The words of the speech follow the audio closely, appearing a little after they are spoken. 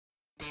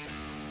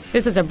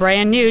This is a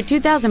brand new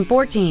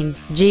 2014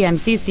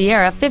 GMC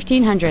Sierra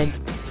 1500.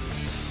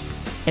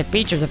 It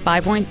features a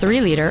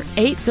 5.3-liter,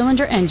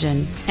 8-cylinder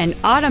engine, an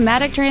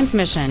automatic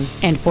transmission,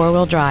 and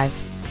 4-wheel drive.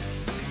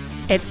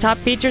 Its top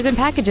features and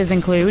packages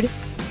include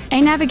a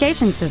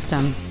navigation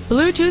system,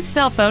 Bluetooth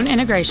cell phone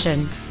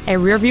integration, a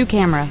rear-view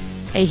camera,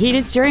 a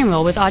heated steering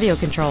wheel with audio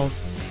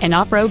controls, an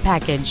off-road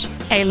package,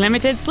 a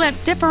limited-slip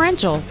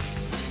differential,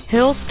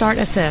 hill start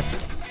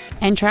assist,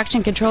 and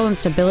traction control and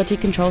stability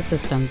control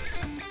systems.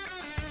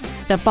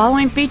 The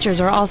following features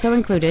are also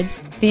included: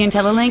 the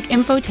IntelliLink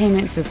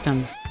infotainment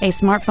system, a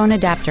smartphone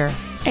adapter,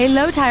 a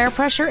low tire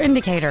pressure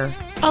indicator,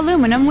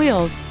 aluminum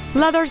wheels,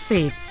 leather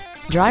seats,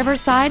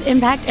 driver's side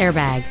impact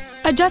airbag,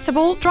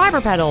 adjustable driver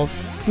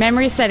pedals,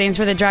 memory settings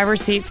for the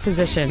driver's seat's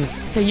positions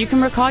so you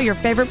can recall your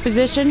favorite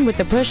position with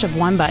the push of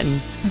one button,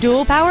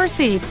 dual power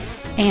seats,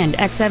 and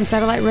XM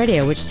satellite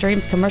radio which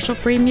streams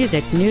commercial-free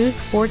music, news,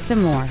 sports,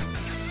 and more.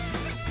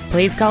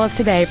 Please call us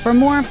today for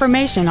more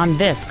information on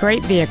this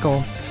great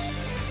vehicle.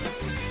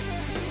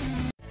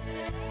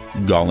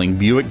 Galling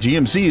Buick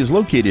GMC is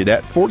located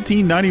at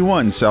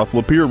 1491 South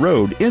Lapeer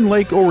Road in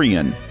Lake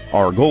Orion.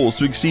 Our goal is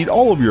to exceed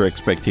all of your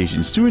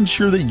expectations to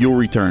ensure that you'll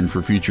return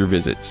for future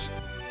visits.